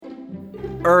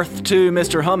Earth to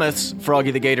Mr. Hummus,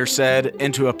 Froggy the Gator said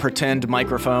into a pretend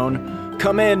microphone.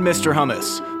 Come in, Mr.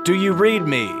 Hummus. Do you read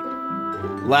me?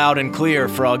 Loud and clear,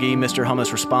 Froggy, Mr.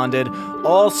 Hummus responded.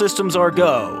 All systems are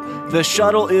go. The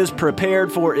shuttle is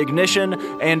prepared for ignition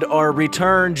and our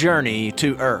return journey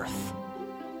to Earth.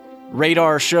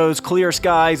 Radar shows clear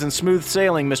skies and smooth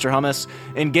sailing, Mr. Hummus.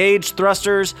 Engage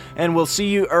thrusters and we'll see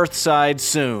you Earthside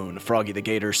soon, Froggy the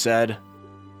Gator said.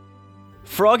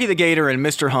 Froggy the Gator and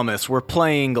Mr. Hummus were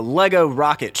playing Lego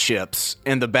rocket ships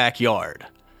in the backyard.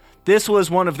 This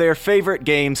was one of their favorite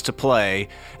games to play,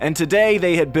 and today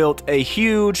they had built a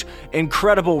huge,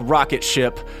 incredible rocket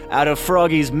ship out of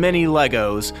Froggy's mini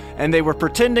Legos, and they were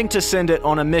pretending to send it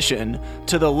on a mission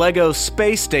to the Lego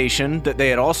space station that they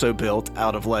had also built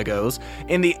out of Legos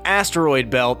in the asteroid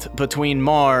belt between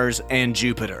Mars and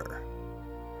Jupiter.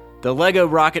 The Lego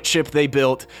rocket ship they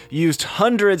built used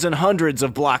hundreds and hundreds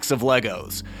of blocks of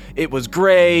Legos. It was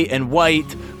gray and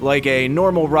white, like a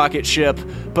normal rocket ship,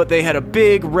 but they had a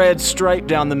big red stripe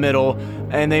down the middle,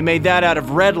 and they made that out of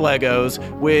red Legos,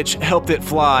 which helped it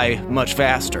fly much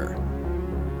faster.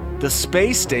 The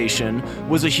space station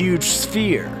was a huge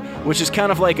sphere, which is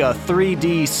kind of like a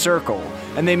 3D circle,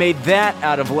 and they made that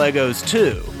out of Legos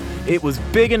too. It was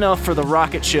big enough for the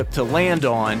rocket ship to land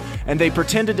on, and they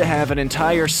pretended to have an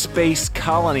entire space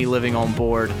colony living on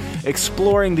board,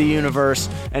 exploring the universe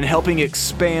and helping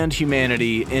expand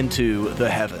humanity into the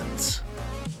heavens.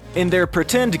 In their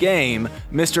pretend game,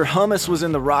 Mr. Hummus was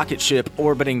in the rocket ship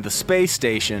orbiting the space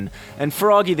station, and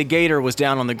Froggy the Gator was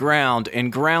down on the ground in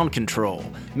ground control,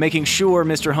 making sure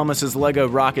Mr. Hummus's Lego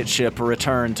rocket ship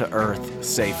returned to Earth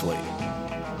safely.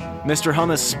 Mr.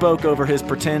 Hummus spoke over his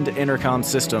pretend intercom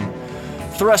system.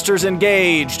 Thrusters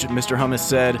engaged, Mr. Hummus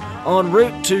said. En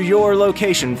route to your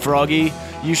location, Froggy.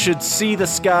 You should see the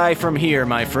sky from here,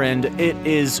 my friend. It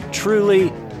is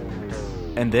truly...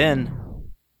 And then,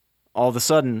 all of a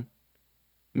sudden,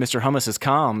 Mr. Hummus's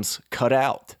comms cut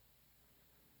out.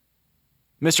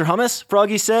 Mr. Hummus,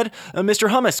 Froggy said. Mr.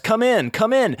 Hummus, come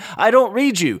in. I don't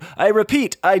read you. I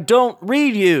repeat, I don't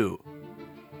read you.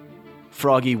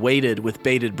 Froggy waited with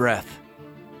bated breath.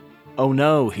 Oh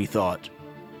no, he thought.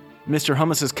 Mr.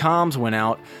 Hummus's comms went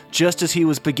out just as he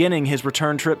was beginning his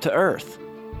return trip to Earth.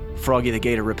 Froggy the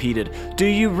Gator repeated, Do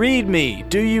you read me?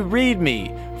 Do you read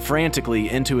me? Frantically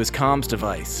into his comms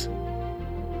device.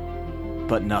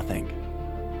 But nothing.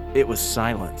 It was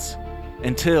silence.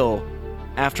 Until,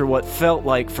 after what felt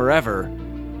like forever,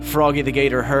 Froggy the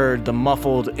Gator heard the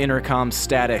muffled intercom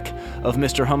static of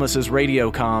Mr. Hummus's radio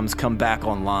comms come back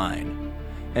online.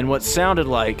 And what sounded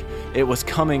like it was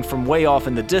coming from way off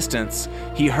in the distance,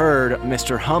 he heard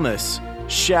Mr. Hummus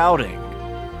shouting.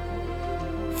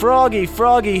 Froggy,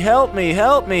 help me,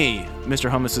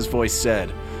 Mr. Hummus's voice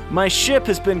said. My ship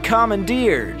has been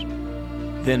commandeered.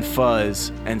 Then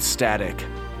fuzz and static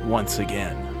once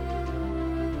again.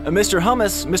 Mr.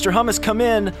 Hummus, come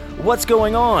in. What's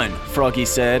going on? Froggy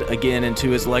said again into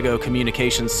his Lego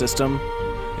communications system.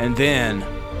 And then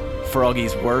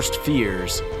Froggy's worst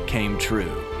fears came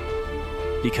true.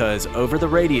 Because over the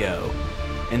radio,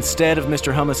 instead of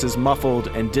Mr. Hummus's muffled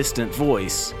and distant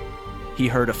voice, he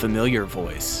heard a familiar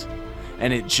voice.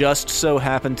 And it just so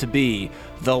happened to be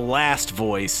the last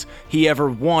voice he ever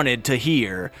wanted to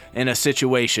hear in a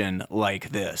situation like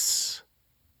this.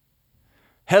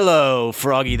 Hello,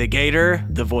 Froggy the Gator,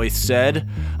 the voice said.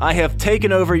 I have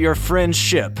taken over your friend's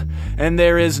ship, and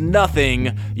there is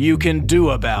nothing you can do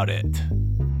about it.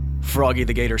 Froggy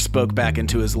the Gator spoke back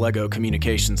into his Lego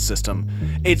communications system.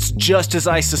 It's just as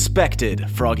I suspected,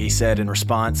 Froggy said in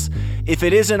response. If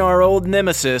it isn't our old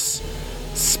nemesis,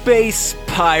 Space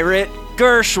Pirate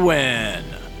Gershwin.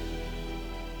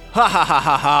 Ha ha ha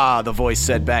ha ha, the voice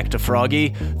said back to Froggy.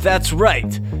 That's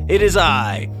right, it is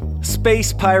I,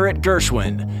 Space Pirate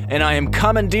Gershwin, and I am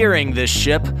commandeering this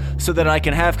ship so that I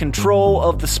can have control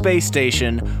of the space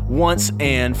station once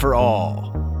and for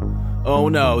all. Oh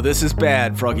no, this is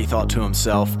bad, Froggy thought to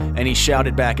himself, and he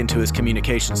shouted back into his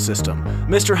communications system.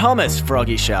 Mr. Hummus,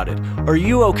 Froggy shouted, are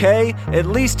you okay? At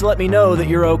least let me know that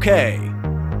you're okay.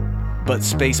 But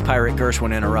Space Pirate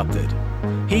Gershwin interrupted.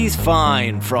 He's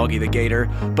fine, Froggy the Gator,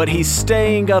 but he's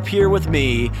staying up here with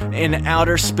me in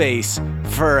outer space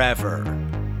forever.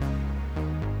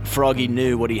 Froggy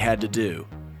knew what he had to do.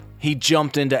 He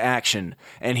jumped into action,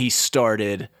 and he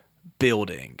started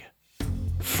building.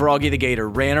 Froggy the Gator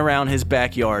ran around his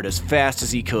backyard as fast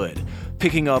as he could,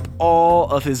 picking up all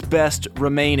of his best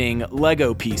remaining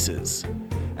Lego pieces.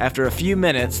 After a few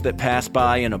minutes that passed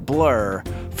by in a blur,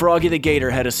 Froggy the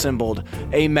Gator had assembled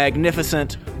a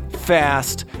magnificent,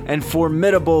 fast, and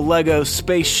formidable Lego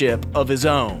spaceship of his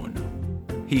own.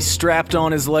 He strapped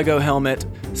on his Lego helmet,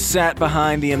 sat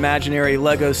behind the imaginary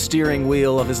Lego steering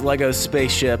wheel of his Lego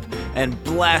spaceship and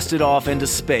blasted off into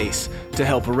space to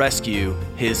help rescue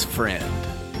his friend.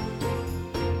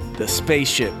 The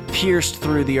spaceship pierced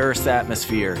through the Earth's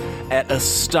atmosphere at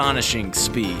astonishing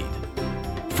speed.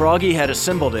 Froggy had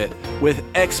assembled it with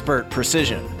expert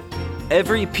precision.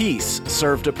 Every piece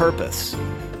served a purpose.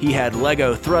 He had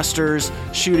Lego thrusters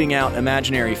shooting out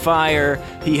imaginary fire.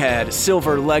 He had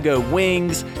silver Lego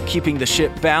wings keeping the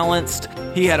ship balanced.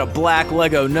 He had a black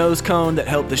Lego nose cone that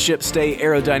helped the ship stay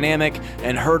aerodynamic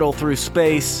and hurtle through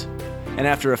space. And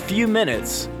after a few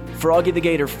minutes, Froggy the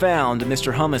Gator found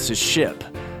Mr. Hummus's ship,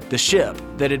 the ship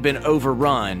that had been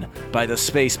overrun by the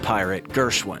Space Pirate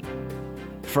Gershwin.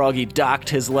 Froggy docked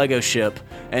his Lego ship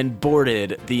and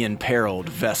boarded the imperiled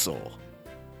vessel.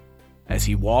 As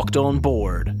he walked on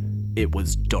board, it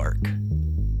was dark.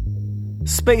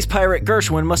 Space Pirate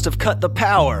Gershwin must have cut the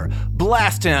power.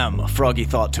 Blast him, Froggy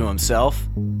thought to himself.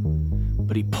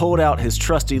 But he pulled out his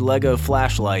trusty Lego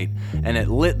flashlight and it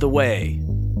lit the way.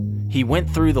 He went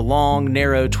through the long,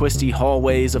 narrow, twisty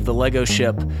hallways of the Lego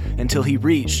ship until he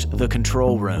reached the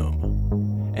control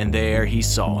room. And there he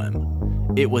saw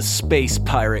him. It was Space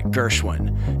Pirate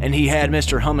Gershwin, and he had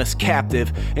Mr. Hummus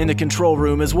captive in the control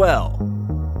room as well.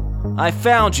 "I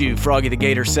found you," Froggy the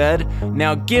Gator said.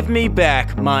 "Now give me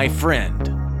back my friend."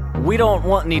 "We don't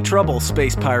want any trouble,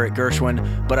 Space Pirate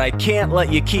Gershwin, but I can't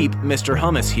let you keep Mr.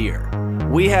 Hummus here.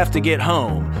 We have to get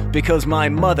home because my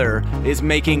mother is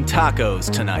making tacos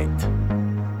tonight."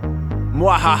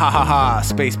 "Mwahahaha,"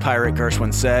 Space Pirate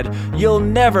Gershwin said. "You'll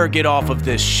never get off of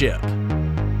this ship."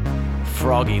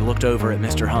 Froggy looked over at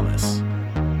Mr. Hummus.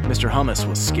 Mr. Hummus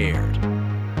was scared.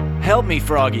 "Help me,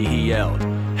 Froggy," he yelled.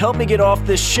 "Help me get off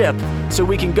this ship so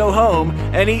we can go home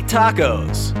and eat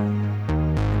tacos."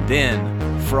 Then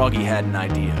Froggy had an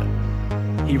idea.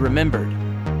 He remembered.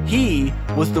 He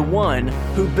was the one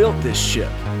who built this ship.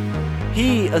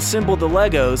 He assembled the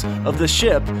Legos of the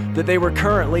ship that they were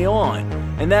currently on.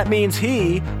 And that means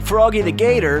he, Froggy the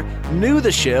Gator, knew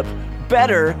the ship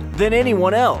better than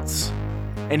anyone else.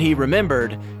 And he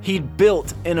remembered he'd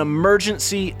built an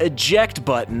emergency eject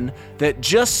button that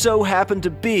just so happened to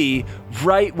be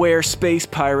right where Space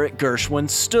Pirate Gershwin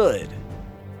stood.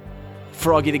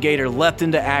 Froggy the Gator leapt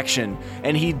into action,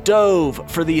 and he dove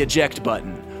for the eject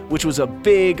button, which was a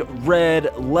big red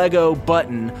Lego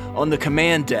button on the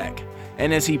command deck.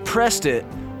 And as he pressed it,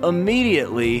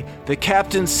 immediately the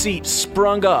captain's seat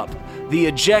sprung up, the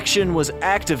ejection was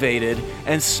activated,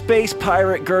 and Space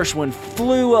Pirate Gershwin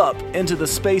flew up into the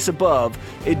space above,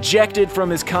 ejected from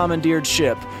his commandeered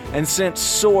ship, and sent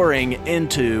soaring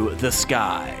into the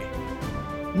sky.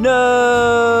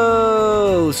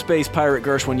 "No!" Space Pirate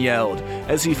Gershwin yelled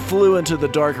as he flew into the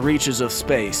dark reaches of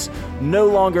space, no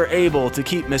longer able to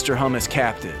keep Mr. Hummus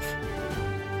captive.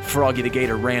 Froggy the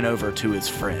Gator ran over to his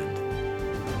friend.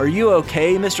 "Are you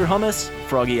okay, Mr. Hummus?"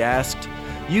 Froggy asked.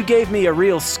 "You gave me a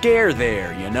real scare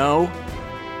there, you know."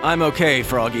 "I'm okay,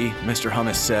 Froggy," Mr.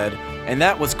 Hummus said, "and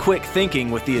that was quick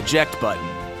thinking with the eject button.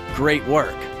 Great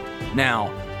work. Now,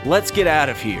 let's get out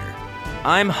of here.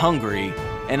 I'm hungry,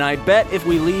 and I bet if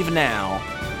we leave now,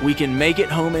 we can make it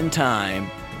home in time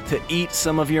to eat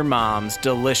some of your mom's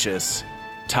delicious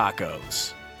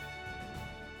tacos."